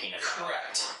from thinking about it.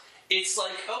 Correct. It's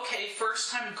like, okay,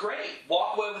 first time, great.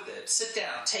 Walk away with it. Sit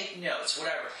down. Take notes.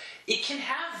 Whatever. It can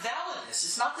have validness.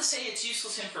 It's not to say it's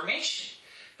useless information,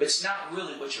 but it's not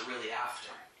really what you're really after.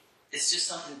 It's just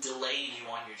something delaying you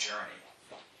on your journey.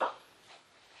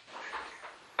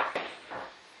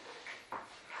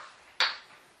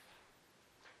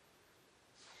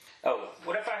 Oh,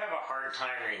 what if I have a hard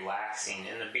time relaxing?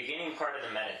 In the beginning part of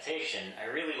the meditation,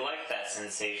 I really like that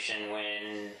sensation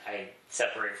when I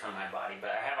separate from my body, but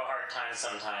I have a hard time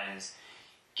sometimes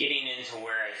getting into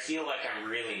where I feel like I'm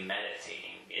really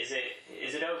meditating. Is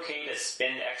it okay to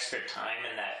spend extra time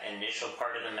in that initial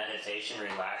part of the meditation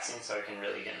relaxing so I can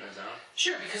really get in the zone?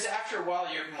 Sure, because after a while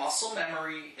your muscle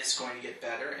memory is going to get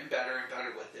better and better and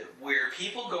better with it. Where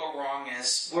people go wrong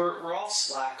is we're all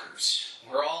slackers.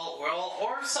 We're all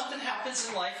or if something happens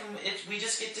in life and we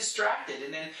just get distracted,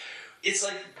 and then it's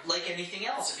like anything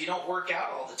else. If you don't work out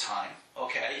all the time,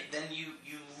 okay, then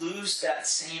you lose that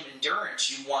same endurance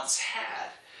you once had.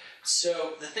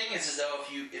 So the thing is though,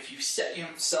 if you set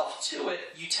yourself to it,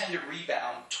 you tend to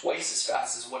rebound twice as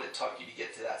fast as what it took you to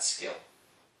get to that skill.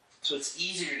 So it's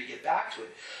easier to get back to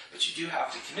it, but you do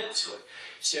have to commit to it.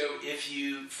 So if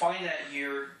you find that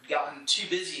you're gotten too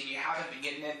busy and you haven't been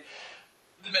getting in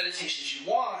the meditations you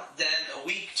want, then a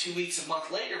week, 2 weeks, a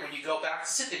month later, when you go back to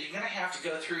sit there, you're going to have to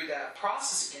go through that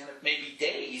process again of maybe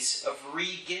days of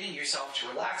re-getting yourself to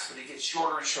relax, but it gets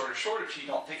shorter and shorter and shorter until you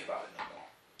don't think about it anymore.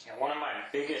 Yeah, one of my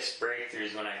biggest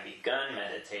breakthroughs when I begun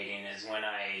meditating is when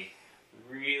I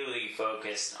really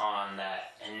focused on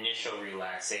that initial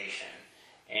relaxation.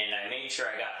 And I made sure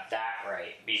I got that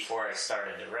right before I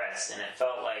started the rest. And it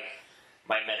felt like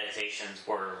my meditations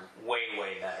were way,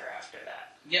 way better after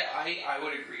that. Yeah, I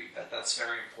would agree that that's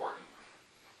very important.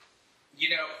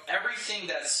 You know, everything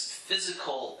that's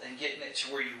physical and getting it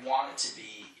to where you want it to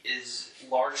be is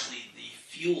largely the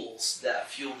fuels that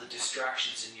fuel the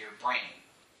distractions in your brain.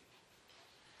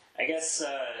 I guess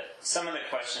some of the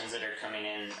questions that are coming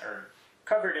in are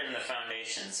covered in the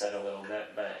foundation set a little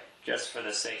bit, but just for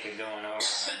the sake of going over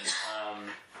them,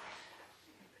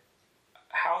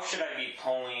 how should I be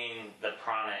pulling the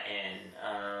prana in?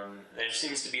 There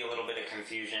seems to be a little bit of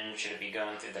confusion. Should it be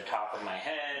going through the top of my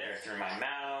head or through my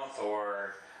mouth?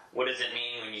 Or what does it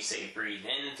mean when you say breathe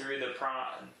in through the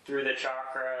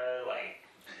chakra? Like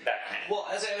that kind of thing. Well,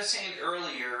 as I was saying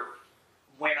earlier,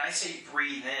 when I say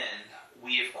breathe in,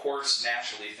 we of course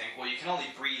naturally think, well, you can only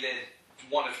breathe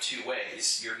in one of two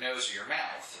ways, your nose or your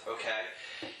mouth, okay?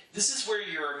 This is where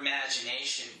your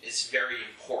imagination is very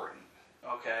important,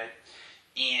 okay?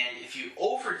 And if you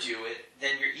overdo it,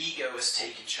 then your ego is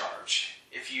taking charge.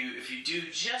 If you do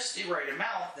just the right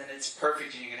amount, then it's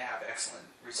perfect and you're going to have excellent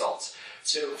results.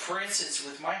 So, for instance,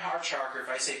 with my heart chakra, if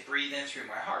I say breathe in through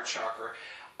my heart chakra,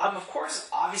 I'm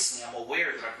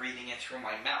aware that I'm breathing in through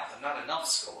my mouth. I'm not a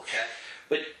numbskull, okay?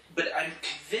 But I'm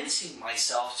convincing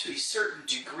myself to a certain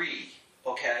degree,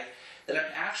 okay, that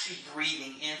I'm actually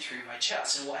breathing in through my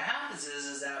chest. And what happens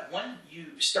is that when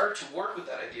you start to work with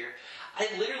that idea, I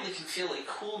literally can feel a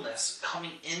coolness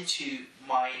coming into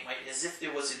my as if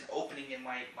there was an opening in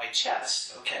my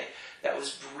chest, okay, that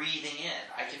was breathing in.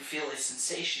 I can feel a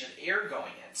sensation of air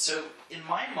going in. So in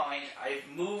my mind, I've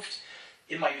moved,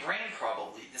 in my brain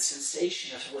probably, the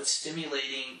sensation of what's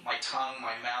stimulating my tongue,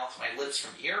 my mouth, my lips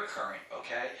from air current,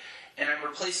 okay, and I'm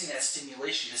replacing that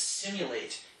stimulation to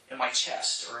simulate in my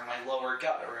chest or in my lower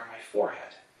gut or in my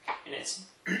forehead. And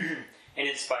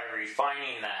it's by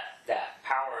refining that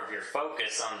power of your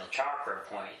focus on the chakra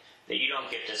point that you don't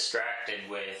get distracted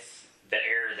with the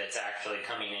air that's actually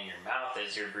coming in your mouth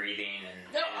as you're breathing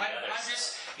and I'm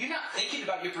just, you're not thinking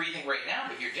about your breathing right now,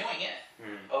 but you're doing it.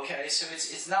 Okay, so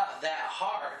it's not that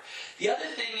hard. The other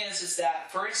thing is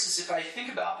that, for instance, if I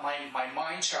think about my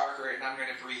mind chakra and I'm going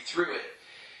to breathe through it,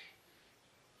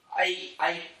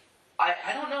 I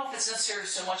don't know if it's necessarily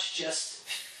so much just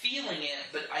feeling it,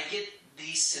 but I get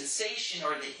the sensation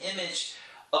or the image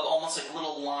of almost like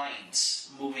little lines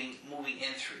moving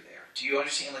in through there. Do you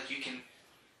understand? Like you can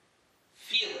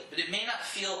feel it, but it may not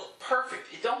feel perfect.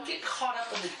 Don't get caught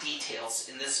up in the details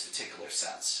in this particular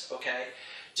sense, okay?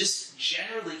 Just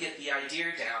generally get the idea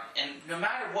down, and no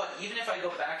matter what, even if I go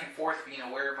back and forth being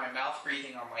aware of my mouth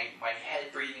breathing or my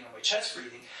head breathing or my chest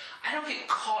breathing, I don't get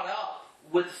caught up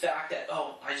with the fact that,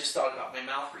 oh, I just thought about my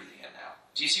mouth breathing in now.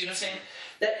 Do you see what I'm saying?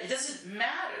 That it doesn't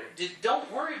matter. Don't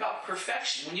worry about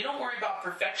perfection. When you don't worry about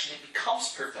perfection, it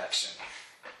becomes perfection.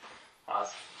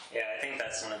 Awesome. Yeah, I think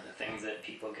that's one of the things that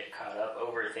people get caught up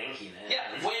overthinking it.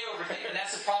 Yeah, way overthinking. And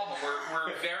that's the problem.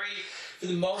 We're very, for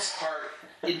the most part,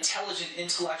 intelligent,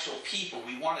 intellectual people.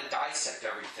 We want to dissect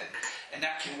everything. And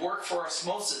that can work for us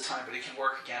most of the time, but it can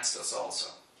work against us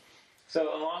also.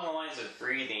 So along the lines of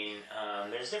breathing,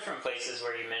 there's different places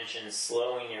where you mentioned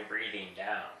slowing your breathing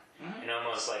down. Mm-hmm. And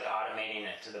almost like automating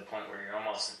it to the point where you're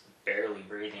almost barely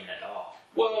breathing at all.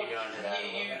 Well,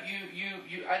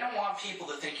 I don't want people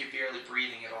to think you're barely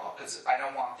breathing at all, because I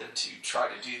don't want them to try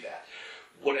to do that.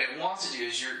 What I want to do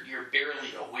is you're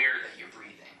barely aware that you're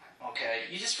breathing. Okay,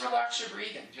 you just relax your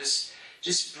breathing. Just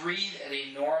breathe at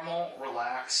a normal,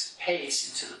 relaxed pace,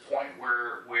 and to the point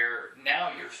where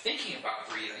now you're thinking about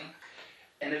breathing,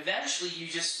 and eventually you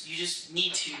just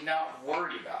need to not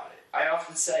worry about it. I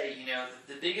often say,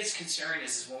 the biggest concern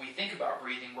is when we think about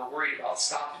breathing, we're worried about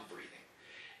stopping breathing.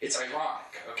 It's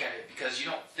ironic, okay, because you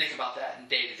don't think about that in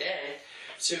day to day.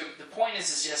 So the point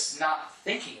is just not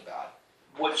thinking about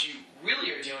it. What you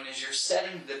really are doing is you're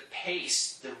setting the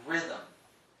pace, the rhythm.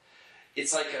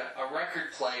 It's like a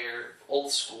record player,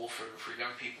 old school for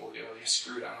young people, you're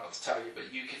screwed, I don't know what to tell you,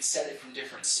 but you can set it from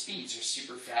different speeds. There's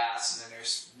super fast, and then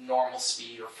there's normal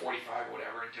speed, or 45, or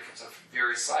whatever, and different of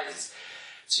various sizes.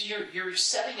 So you're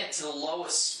setting it to the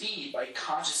lowest speed by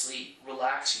consciously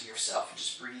relaxing yourself and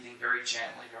just breathing very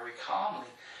gently, very calmly.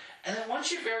 And then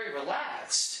once you're very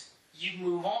relaxed, you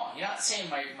move on. You're not saying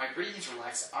my breathing's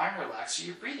relaxed, I'm relaxed, so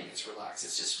your breathing is relaxed.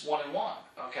 It's just one and one,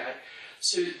 okay?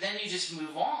 So then you just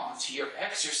move on to your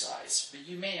exercise. But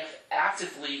you may have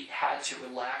actively had to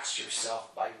relax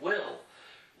yourself by will,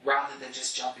 rather than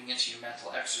just jumping into your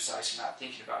mental exercise and not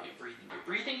thinking about your breathing. Your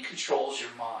breathing controls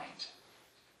your mind.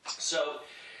 So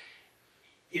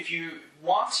if you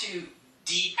want to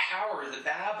depower the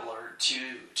babbler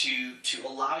to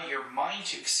allow your mind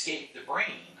to escape the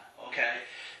brain, okay,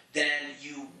 then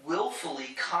you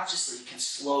willfully, consciously can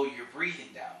slow your breathing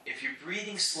down. If your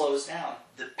breathing slows down,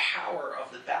 the power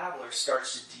of the babbler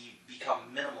starts to become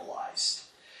minimalized.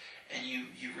 And you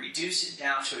reduce it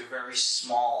down to a very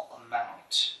small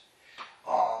amount.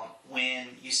 When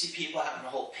you see people having to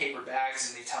hold paper bags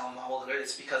and they tell them to hold it,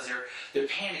 it's because they're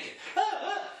panicking.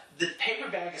 The paper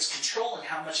bag is controlling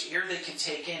how much air they can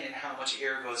take in and how much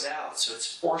air goes out, so it's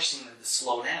forcing them to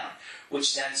slow down,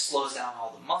 which then slows down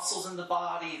all the muscles in the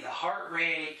body, the heart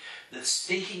rate, the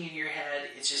thinking in your head.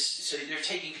 It's just, so they're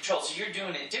taking control. So you're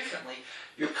doing it differently.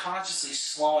 You're consciously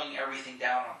slowing everything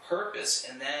down on purpose,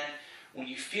 and then when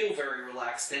you feel very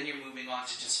relaxed, then you're moving on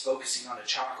to just focusing on a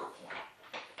chakra point.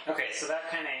 Okay, so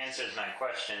that kind of answers my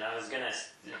question. I was going to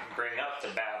bring up the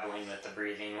babbling with the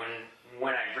breathing.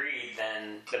 When I breathe,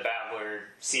 then the babbler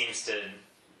seems to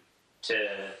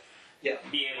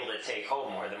be able to take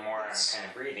hold more the more I'm kind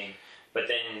of breathing. But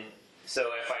then,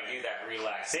 so if I do that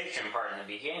relaxation part in the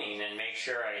beginning and make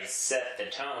sure I set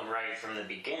the tone right from the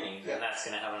beginning, then that's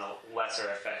going to have a lesser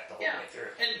effect the whole way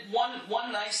through. And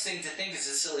one nice thing to think is,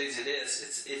 as silly as it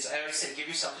is, it's I always say, give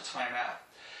yourself a time out.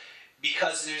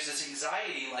 Because there's this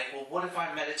anxiety, like, well, what if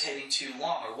I'm meditating too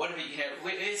long? Or what if,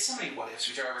 it's so many what ifs,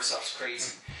 we drive ourselves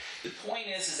crazy. The point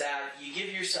is that you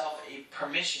give yourself a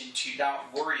permission to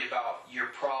not worry about your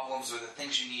problems or the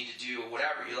things you need to do or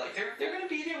whatever. You're like, they're going to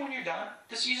be there when you're done.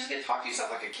 You just get to talk to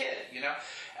yourself like a kid,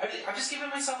 I'm just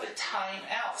giving myself a time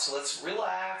out. So let's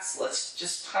relax. Let's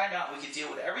just time out. We can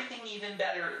deal with everything even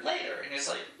better later. And it's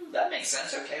like, that makes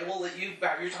sense. Okay, we'll let you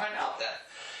have your time out then.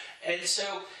 And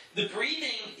so the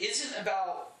breathing isn't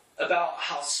about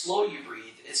how slow you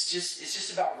breathe. It's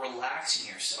just about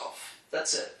relaxing yourself.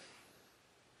 That's it.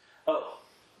 Oh,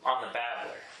 on the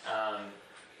babbler.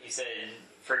 You said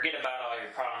forget about all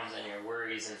your problems and your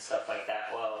worries and stuff like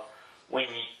that. Well, when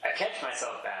I catch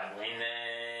myself babbling,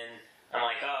 then I'm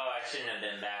like, oh, I shouldn't have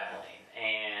been babbling.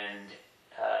 And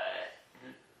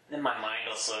then my mind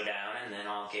will slow down, and then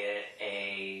I'll get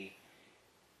a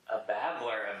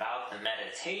babbler about the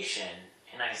meditation,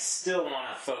 and I still want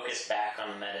to focus back on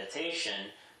the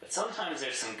meditation, but sometimes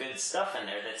there's some good stuff in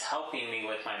there that's helping me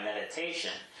with my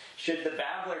meditation. Should the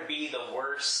babbler be the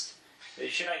worst?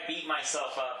 Should I beat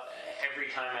myself up every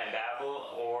time I babble?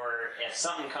 Or if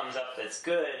something comes up that's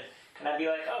good, can I be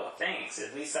like, oh, thanks,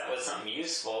 at least that was something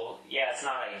useful. Yeah, it's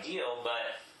not ideal,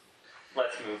 but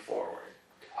let's move forward.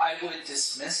 I would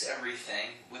dismiss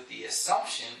everything with the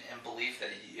assumption and belief that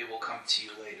it will come to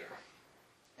you later.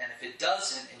 And if it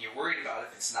doesn't, and you're worried about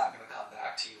if it's not going to come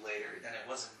back to you later, then it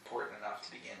wasn't important enough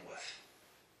to begin with.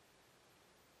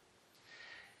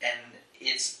 And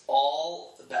it's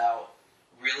all about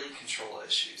really control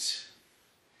issues.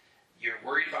 You're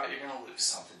worried about you're going to lose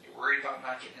something. You're worried about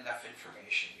not getting enough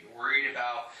information. You're worried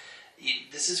about...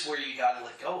 This is where you got to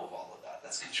let go of all of that.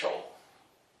 That's control.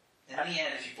 In the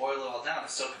end, if you boil it all down,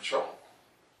 it's still control.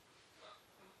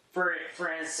 For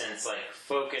instance, like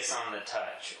focus on the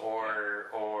touch, or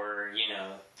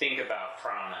think about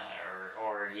prana,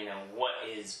 or what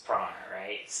is prana,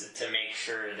 right? So to make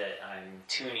sure that I'm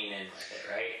tuning in with it,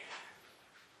 right?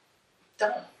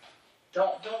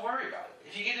 Don't worry about it.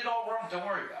 If you get it all wrong, don't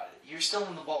worry about it. You're still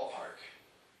in the ballpark.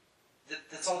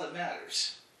 That's all that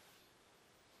matters.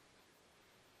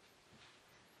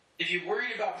 If you're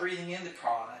worried about breathing in the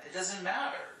prana, it doesn't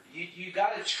matter. You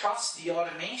got to trust the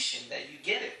automation that you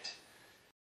get it.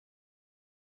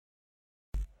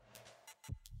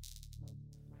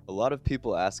 A lot of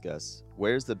people ask us,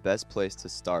 where's the best place to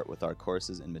start with our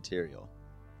courses and material?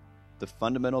 The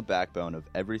fundamental backbone of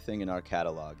everything in our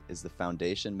catalog is the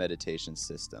Foundation Meditation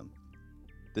System.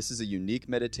 This is a unique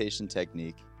meditation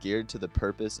technique geared to the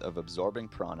purpose of absorbing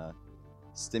prana,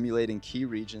 stimulating key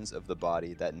regions of the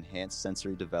body that enhance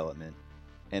sensory development,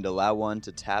 and allow one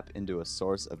to tap into a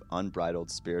source of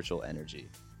unbridled spiritual energy.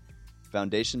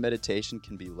 Foundation meditation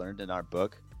can be learned in our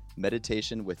book,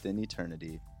 Meditation Within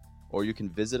Eternity, or you can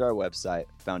visit our website,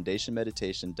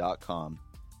 foundationmeditation.com,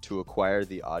 to acquire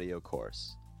the audio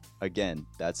course. Again,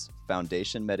 that's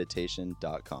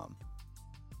foundationmeditation.com.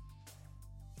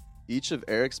 Each of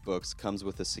Eric's books comes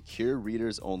with a secure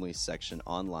readers-only section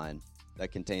online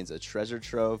that contains a treasure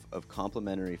trove of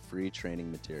complimentary free training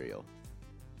material.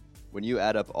 When you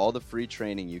add up all the free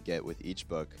training you get with each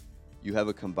book, you have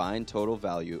a combined total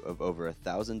value of over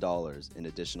 $1,000 in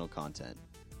additional content.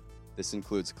 This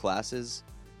includes classes,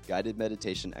 guided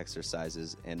meditation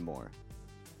exercises, and more.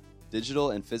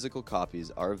 Digital and physical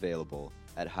copies are available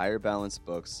at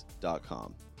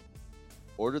higherbalancebooks.com.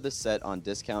 Order the set on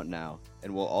discount now,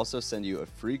 and we'll also send you a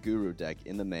free guru deck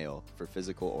in the mail for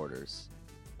physical orders.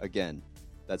 Again,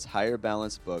 that's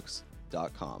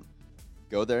higherbalancebooks.com.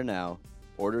 Go there now,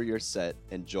 order your set,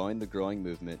 and join the growing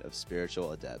movement of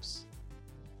spiritual adepts.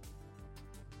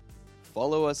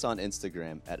 Follow us on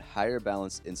Instagram at Higher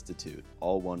Balance Institute,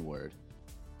 all one word.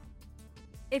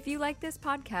 If you like this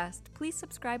podcast, please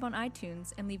subscribe on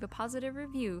iTunes and leave a positive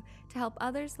review to help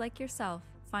others like yourself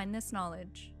find this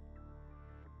knowledge.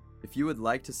 If you would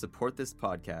like to support this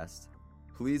podcast,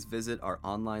 please visit our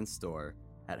online store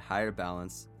at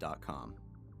higherbalance.com.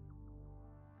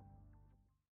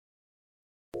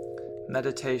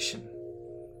 Meditation.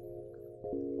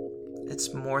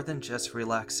 It's more than just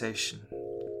relaxation.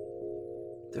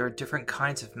 There are different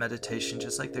kinds of meditation,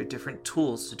 just like there are different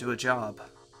tools to do a job.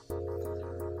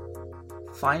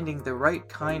 Finding the right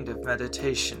kind of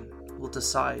meditation will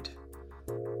decide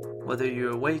whether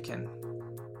you awaken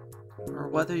or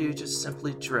whether you just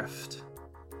simply drift.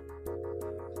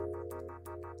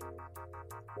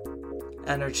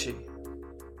 Energy.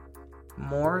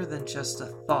 More than just a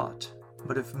thought,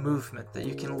 but of movement that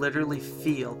you can literally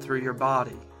feel through your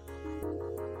body.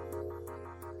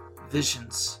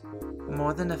 Visions.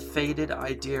 More than a faded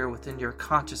idea within your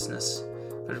consciousness,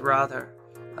 but rather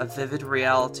a vivid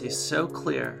reality so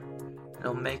clear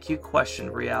it'll make you question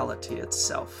reality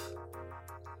itself.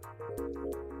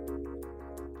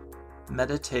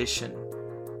 Meditation,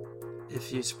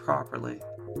 if used properly,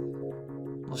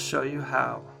 will show you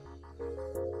how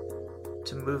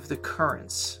to move the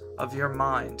currents of your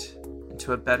mind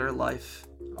into a better life,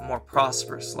 a more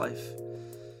prosperous life,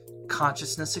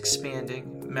 consciousness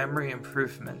expanding, memory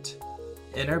improvement,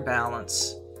 inner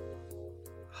balance,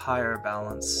 higher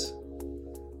balance.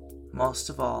 Most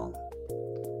of all,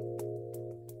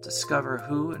 discover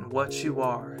who and what you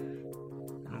are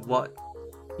and what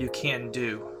you can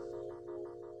do.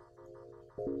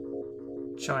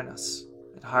 Join us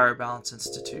at Higher Balance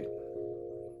Institute.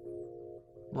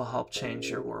 We'll help change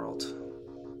your world.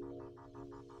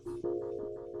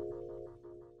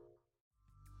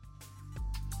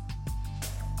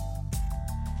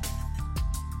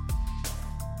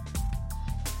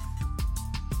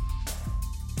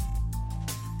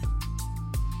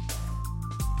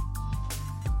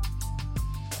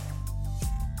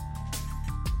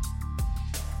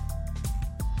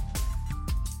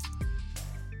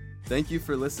 Thank you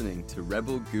for listening to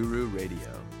Rebel Guru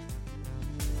Radio.